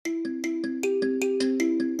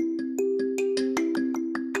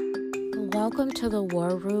Welcome to the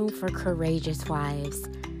War Room for Courageous Wives.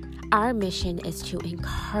 Our mission is to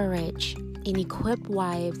encourage and equip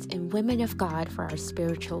wives and women of God for our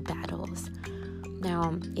spiritual battles.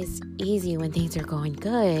 Now, it's easy when things are going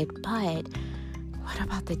good, but what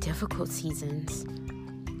about the difficult seasons?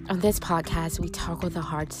 On this podcast, we talk with the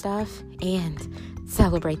hard stuff and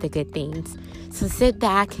celebrate the good things. So sit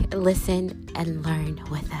back, listen, and learn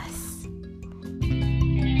with us.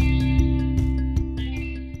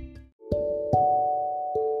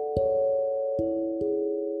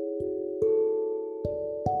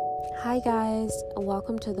 Hi guys,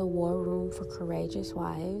 welcome to the War Room for Courageous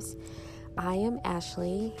Wives. I am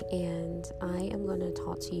Ashley, and I am going to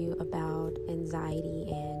talk to you about anxiety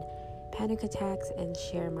and panic attacks and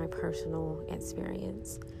share my personal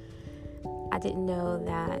experience. I didn't know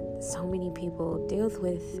that so many people deal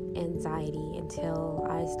with anxiety until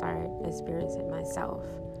I started experiencing it myself.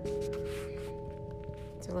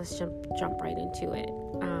 So let's jump right into it.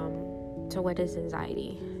 So what is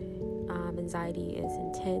anxiety? Anxiety is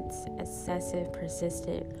intense, excessive,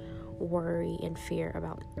 persistent worry and fear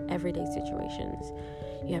about everyday situations.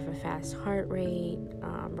 You have a fast heart rate,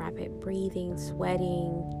 rapid breathing,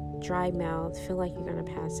 sweating, dry mouth, feel like you're going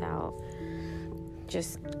to pass out,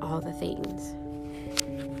 just all the things.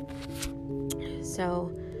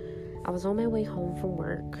 So I was on my way home from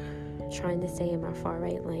work, trying to stay in my far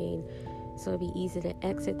right lane so it'd be easy to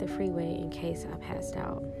exit the freeway in case I passed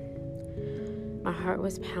out. My heart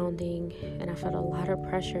was pounding, and I felt a lot of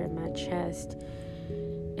pressure in my chest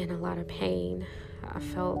and a lot of pain. I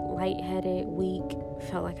felt lightheaded, weak,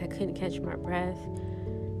 felt like I couldn't catch my breath.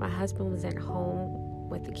 My husband was at home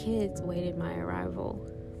with the kids, waiting my arrival.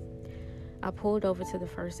 I pulled over to the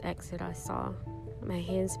first exit I saw. My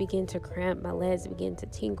hands began to cramp, my legs began to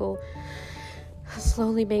tingle. I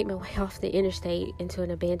slowly made my way off the interstate into an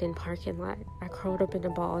abandoned parking lot. I curled up in a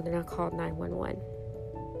ball, and then I called 911.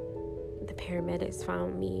 The paramedics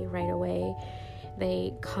found me right away.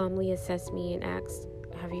 They calmly assessed me and asked,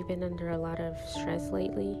 "Have you been under a lot of stress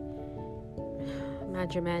lately?" My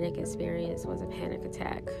dramatic experience was a panic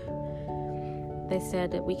attack. They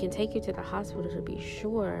said that we can take you to the hospital to be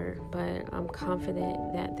sure, but I'm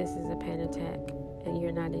confident that this is a panic attack and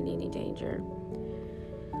you're not in any danger.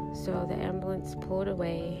 So the ambulance pulled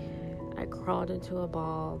away. I crawled into a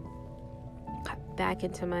ball, back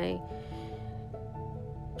into my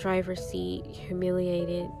driver's seat,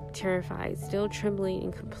 humiliated, terrified, still trembling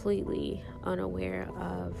and completely unaware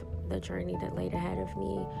of the journey that laid ahead of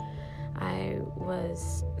me. I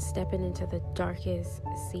was stepping into the darkest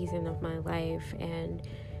season of my life, and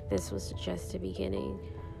this was just the beginning.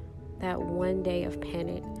 That one day of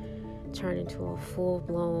panic turned into a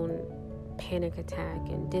full-blown panic attack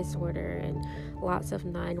and disorder and lots of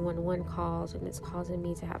 911 calls, and it's causing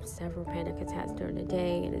me to have several panic attacks during the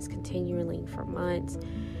day, and it's continuing for months.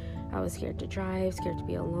 I was scared to drive, scared to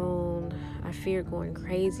be alone. I feared going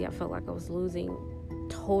crazy. I felt like I was losing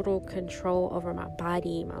total control over my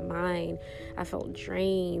body, my mind. I felt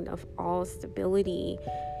drained of all stability.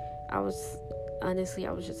 I was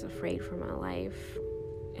just afraid for my life,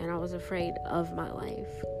 and I was afraid of my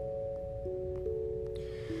life.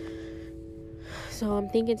 So I'm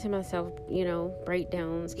thinking to myself,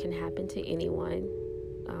 breakdowns can happen to anyone.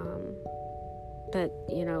 But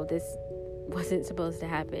this wasn't supposed to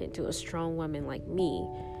happen to a strong woman like me.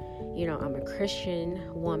 I'm a Christian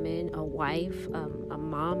woman, a wife, a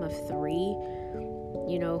mom of 3,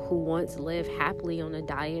 who once lived happily on a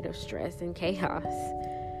diet of stress and chaos.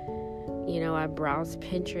 I browsed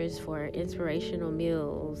Pinterest for inspirational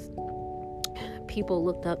meals. People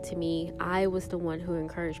looked up to me. I was the one who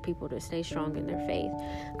encouraged people to stay strong in their faith.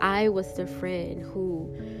 I was the friend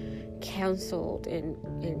who counseled and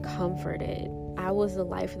comforted. I was the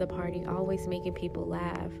life of the party, always making people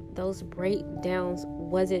laugh. Those breakdowns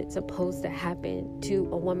wasn't supposed to happen to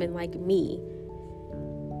a woman like me.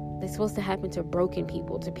 They're supposed to happen to broken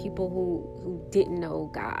people, to people who didn't know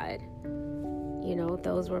God.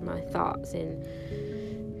 Those were my thoughts, and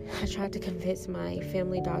I tried to convince my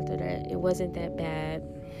family doctor that it wasn't that bad.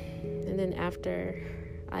 And then after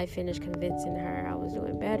I finished convincing her I was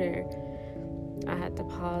doing better, I had to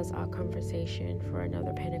pause our conversation for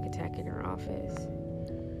another panic attack in her office.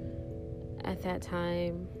 At that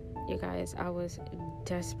time, you guys, I was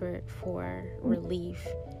desperate for relief,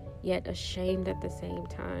 yet ashamed at the same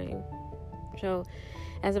time. So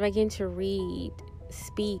as I began to read,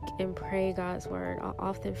 speak, and pray God's word, I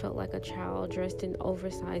often felt like a child dressed in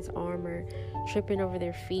oversized armor, tripping over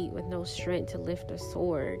their feet with no strength to lift a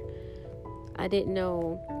sword. I didn't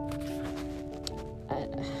know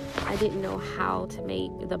how to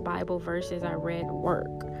make the Bible verses I read work.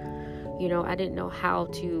 I didn't know how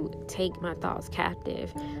to take my thoughts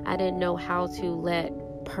captive. I didn't know how to let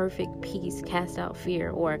perfect peace cast out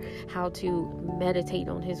fear, or how to meditate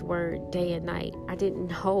on his word day and night. I didn't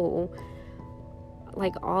know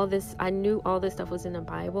all this. I knew all this stuff was in the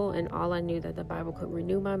Bible, and all I knew that the Bible could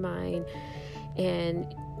renew my mind,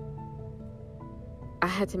 and I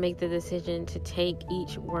had to make the decision to take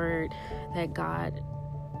each word that God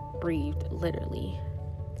breathed, literally.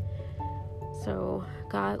 So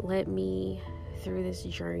God led me through this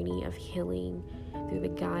journey of healing through the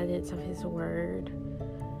guidance of his word.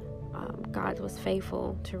 God was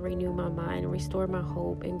faithful to renew my mind, restore my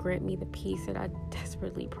hope, and grant me the peace that I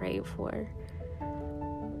desperately prayed for.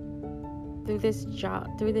 Through this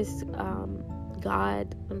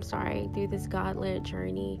God-led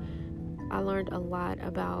journey, I learned a lot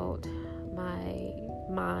about my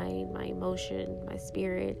mind, my emotion, my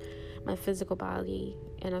spirit, my physical body,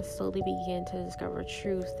 and I slowly began to discover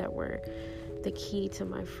truths that were the key to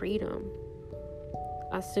my freedom.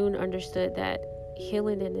 I soon understood that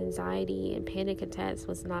healing and anxiety and panic attacks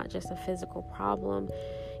was not just a physical problem,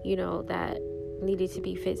 that needed to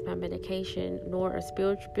be fixed by medication, nor a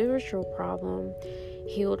spiritual problem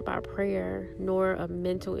healed by prayer, nor a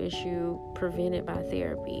mental issue prevented by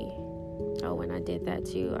therapy. Oh, and I did that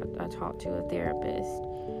too. I talked to a therapist.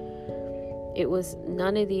 It was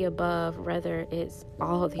none of the above, rather it's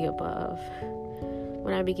all of the above.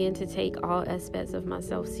 When I began to take all aspects of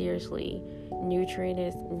myself seriously, nurturing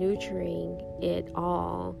it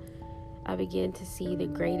all, I began to see the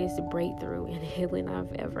greatest breakthrough in healing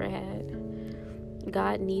I've ever had.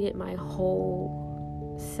 God needed my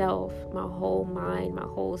whole self, my whole mind, my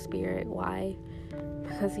whole spirit. Why?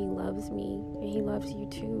 Because he loves me, and he loves you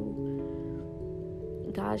too.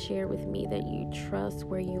 God shared with me that you trust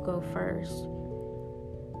where you go first.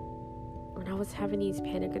 When I was having these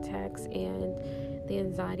panic attacks and the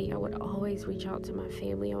anxiety, I would always reach out to my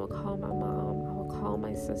family. I would call my mom, I would call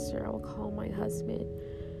my sister, I would call my husband,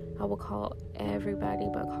 I would call everybody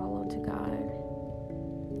but call on to God.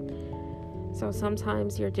 So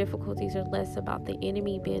sometimes your difficulties are less about the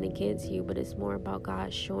enemy being against you, but it's more about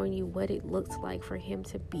God showing you what it looks like for him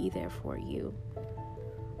to be there for you.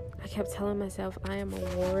 I kept telling myself, I am a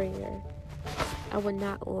warrior. I would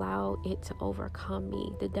not allow it to overcome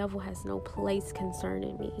me. The devil has no place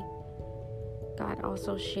concerning me. God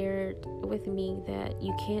also shared with me that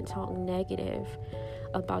you can't talk negative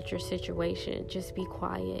about your situation. Just be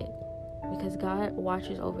quiet, because God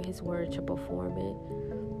watches over his word to perform it.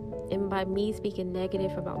 And by me speaking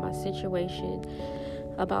negative about my situation,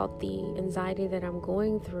 about the anxiety that I'm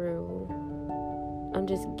going through, I'm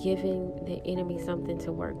just giving the enemy something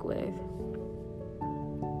to work with.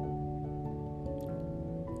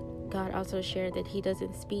 God also shared that he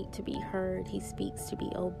doesn't speak to be heard, he speaks to be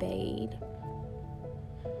obeyed.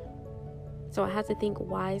 So I have to think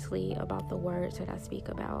wisely about the words that I speak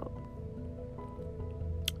about.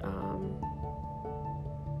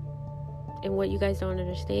 And what you guys don't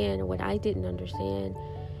understand, what I didn't understand,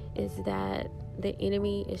 is that the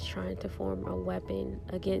enemy is trying to form a weapon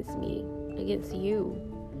against me, against you.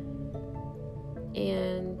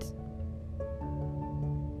 And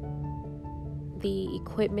the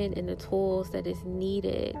equipment and the tools that is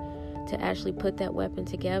needed to actually put that weapon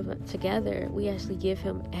together, we actually give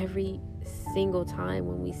him every single time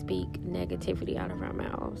when we speak negativity out of our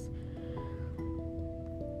mouths.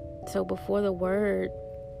 So before the word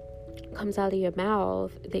comes out of your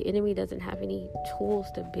mouth, the enemy doesn't have any tools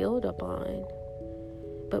to build upon,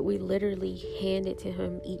 but we literally hand it to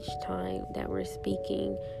him each time that we're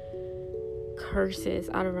speaking curses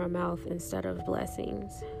out of our mouth instead of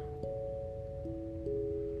blessings.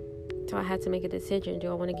 So I had to make a decision. Do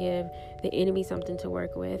I want to give the enemy something to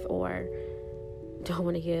work with, or do I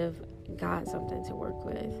want to give God something to work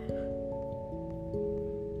with?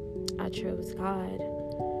 I chose God.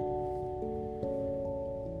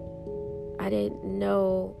 I didn't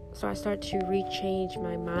know, so I started to rechange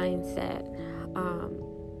my mindset.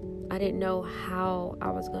 I didn't know how I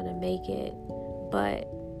was going to make it, but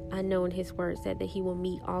I know in his word said that he will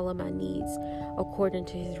meet all of my needs according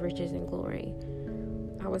to his riches and glory.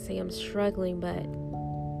 I would say I'm struggling, but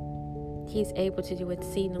he's able to do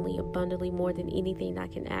exceedingly abundantly more than anything I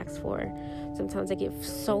can ask for. Sometimes I get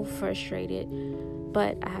so frustrated,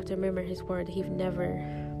 but I have to remember his word. He's never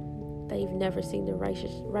seen the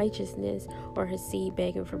righteousness or his seed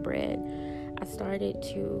begging for bread. I started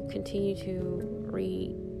to continue to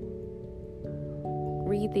read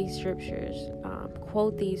these scriptures,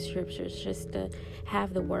 quote these scriptures, just to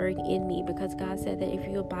have the word in me, because God said that if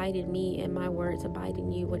you abide in me and my words abide in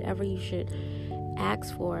you, whatever you should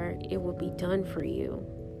ask for, it will be done for you.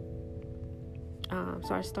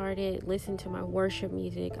 So I started listening to my worship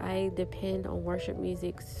music. I depend on worship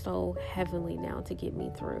music so heavily now to get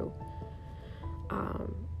me through.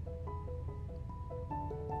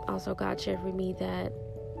 Also, God shared with me that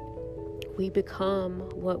we become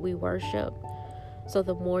what we worship. So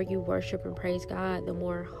the more you worship and praise God, the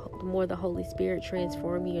more the Holy Spirit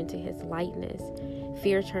transforms you into His likeness.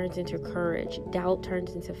 Fear turns into courage, doubt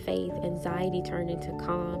turns into faith, anxiety turns into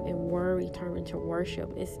calm, and worry turns into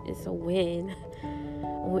worship. It's a win.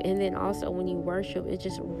 And then also when you worship, it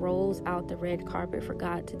just rolls out the red carpet for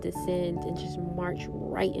God to descend and just march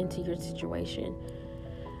right into your situation.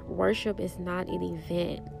 Worship is not an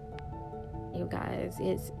event, you guys.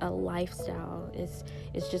 It's a lifestyle. It's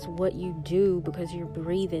just what you do because you're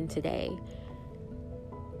breathing today.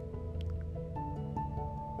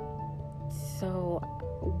 So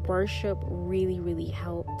worship really, really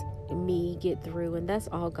helped me get through, and that's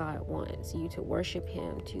all God wants, you to worship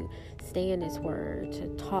Him, to stay in His Word, to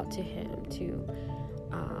talk to Him,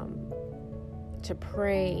 to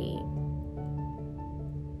pray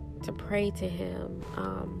to Him,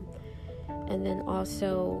 and then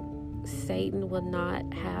also Satan will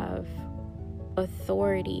not have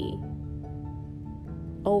authority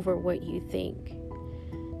over what you think.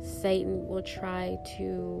 Satan will try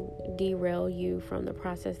to derail you from the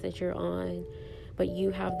process that you're on, but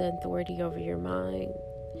you have the authority over your mind.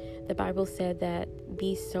 The Bible said that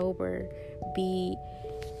be sober, be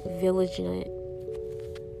vigilant,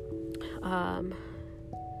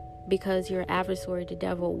 because your adversary, the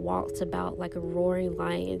devil, walks about like a roaring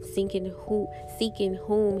lion, seeking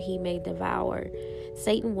whom he may devour.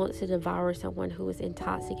 Satan wants to devour someone who is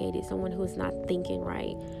intoxicated, someone who is not thinking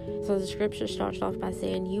right. So the scripture starts off by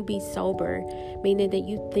saying, you be sober, meaning that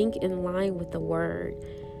you think in line with the word.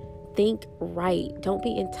 Think right. Don't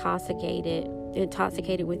be intoxicated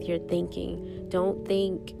with your thinking. Don't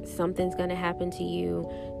think something's going to happen to you.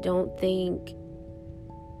 Don't think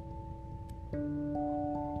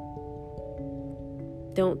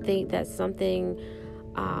that something,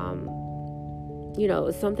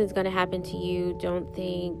 something's going to happen to you. Don't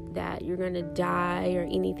think that you're going to die or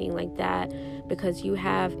anything like that, because you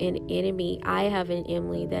have an enemy. I have an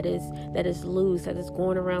enemy that is loose, that is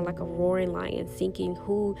going around like a roaring lion, seeking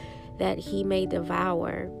who that he may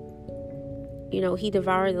devour. He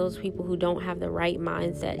devours those people who don't have the right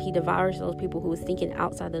mindset. He devours those people who is thinking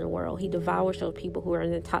outside of the world. He devours those people who are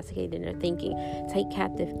intoxicated in their thinking. Take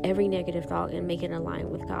captive every negative thought and make it align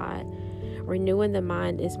with God. Renewing the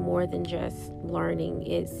mind is more than just learning.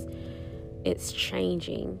 It's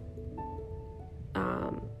changing.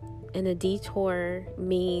 And a detour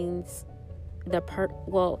means let me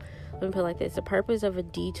put it like this. The purpose of a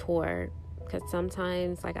detour, because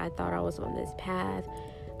sometimes, like, I thought I was on this path,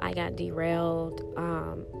 I got derailed,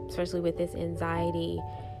 especially with this anxiety.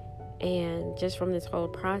 And just from this whole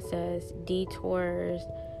process, detours,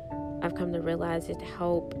 I've come to realize it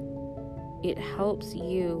helps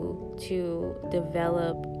you to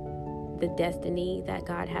develop the destiny that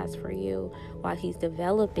God has for you while He's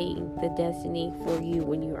developing the destiny for you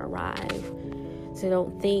when you arrive. So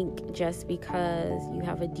don't think just because you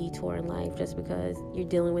have a detour in life, just because you're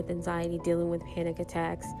dealing with anxiety, dealing with panic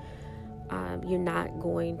attacks, you're not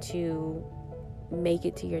going to make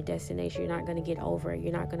it to your destination. You're not going to get over it.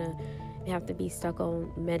 You're not going to have to be stuck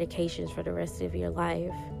on medications for the rest of your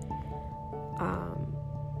life.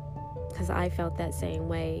 Because I felt that same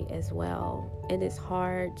way as well. And it's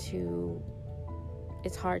hard to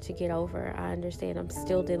get over. I understand. I'm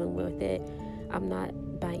still dealing with it. I'm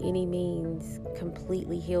not by any means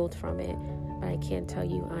completely healed from it, but I can tell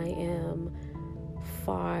you I am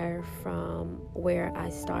far from where I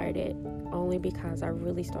started, only because I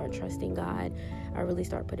really started trusting God. I really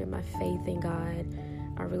started putting my faith in God.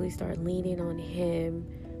 I really started leaning on Him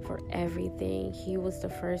for everything. He was the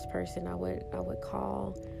first person I would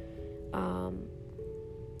call.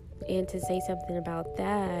 And to say something about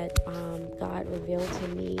that, God revealed to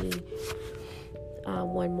me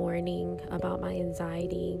one morning about my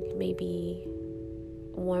anxiety. Maybe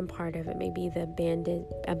one part of it, maybe the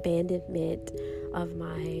abandonment of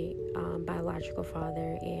my biological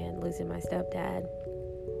father and losing my stepdad.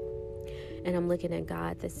 And I'm looking at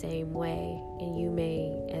God the same way, and you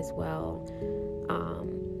may as well.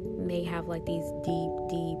 May have like these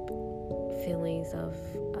deep feelings of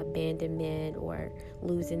abandonment or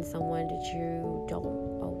losing someone that you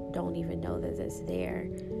don't even know that it's there.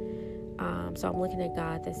 So I'm looking at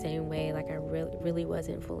God the same way, like I really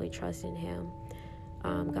wasn't fully trusting Him.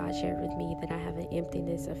 God shared with me that I have an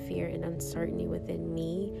emptiness of fear and uncertainty within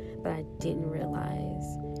me that I didn't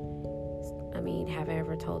realize. I mean, have I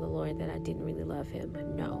ever told the Lord that I didn't really love Him?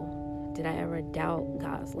 No. Did I ever doubt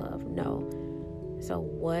God's love? No. So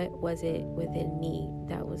what was it within me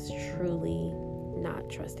that was truly not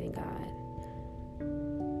trusting God?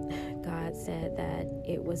 God said that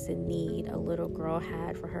it was a need a little girl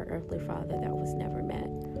had for her earthly father that was never met.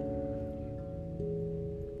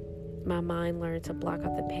 My mind learned to block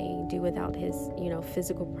out the pain, do without his,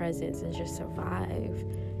 physical presence, and just survive.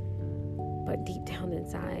 But deep down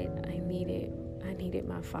inside, I needed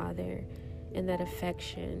my father, and that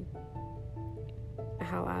affection,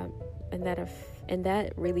 and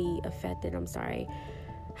that really affected,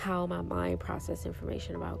 how my mind processed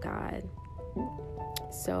information about God.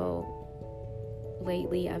 So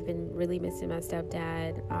lately, I've been really missing my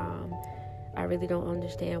stepdad. I really don't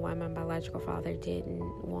understand why my biological father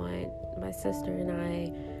didn't want my sister and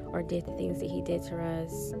I, or did the things that he did to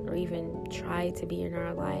us, or even tried to be in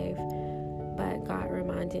our life. But God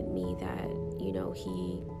reminded me that,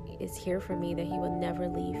 he is here for me, that he will never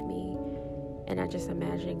leave me. And I just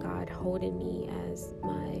imagine God holding me as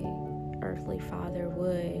my earthly father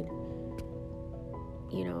would,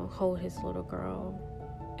 hold his little girl.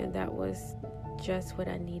 And that was just what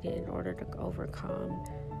I needed in order to overcome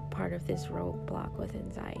part of this roadblock with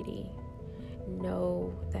anxiety.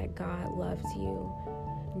 Know that God loves you.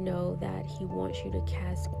 Know that he wants you to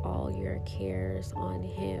cast all your cares on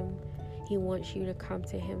him. He wants you to come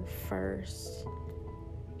to him first.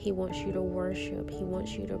 He wants you to worship. He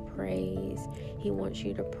wants you to praise. He wants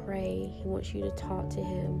you to pray. He wants you to talk to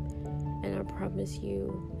him. And I promise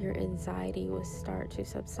you, your anxiety will start to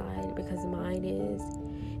subside, because mine is.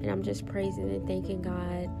 And I'm just praising and thanking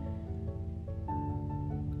God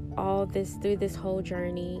through this whole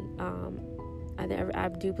journey. I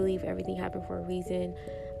do believe everything happened for a reason.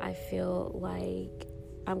 I feel like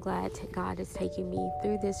I'm glad God is taking me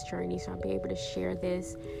through this journey, so I'll be able to share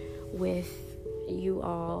this with you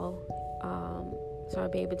all. So I'll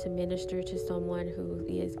be able to minister to someone who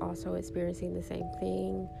is also experiencing the same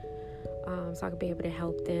thing. So I can be able to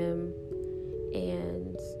help them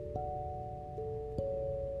and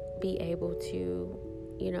be able to,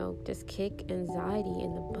 just kick anxiety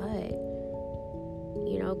in the butt.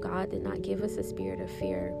 God did not give us a spirit of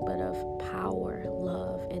fear, but of power,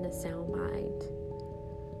 love, and a sound mind.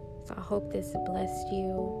 So I hope this blessed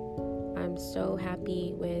you. I'm so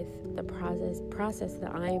happy with the process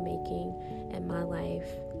that I am making in my life,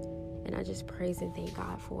 and I just praise and thank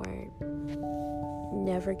God for it.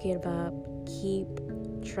 Never give up. Keep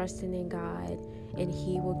trusting in God, and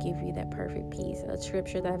he will give you that perfect peace. A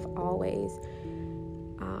scripture that I've always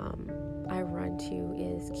I run to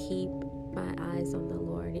is, keep my eyes on the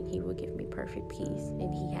Lord, and he will give me perfect peace.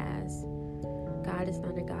 And he has. God is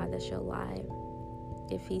not a God that shall lie.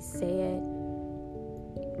 If he said,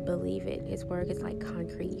 believe it. His word is like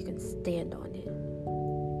concrete. You can stand on it.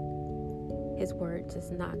 His word does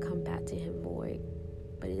not come back to him void,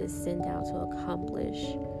 but it is sent out to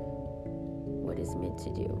accomplish what it's meant to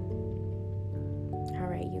do. All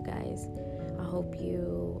right, you guys. I hope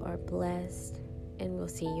you are blessed, and we'll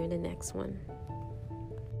see you in the next one.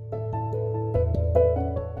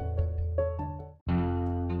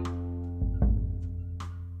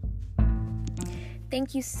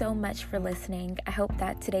 Thank you so much for listening. I hope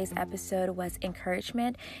that today's episode was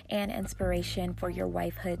encouragement and inspiration for your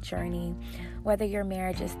wifehood journey. Whether your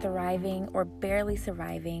marriage is thriving or barely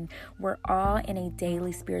surviving, we're all in a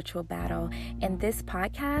daily spiritual battle, and this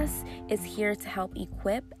podcast is here to help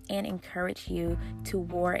equip and encourage you to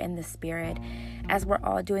war in the spirit. As we're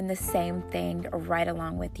all doing the same thing right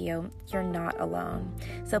along with you, you're not alone.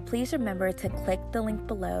 So please remember to click the link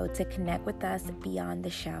below to connect with us beyond the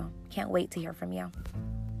show. Can't wait to hear from you.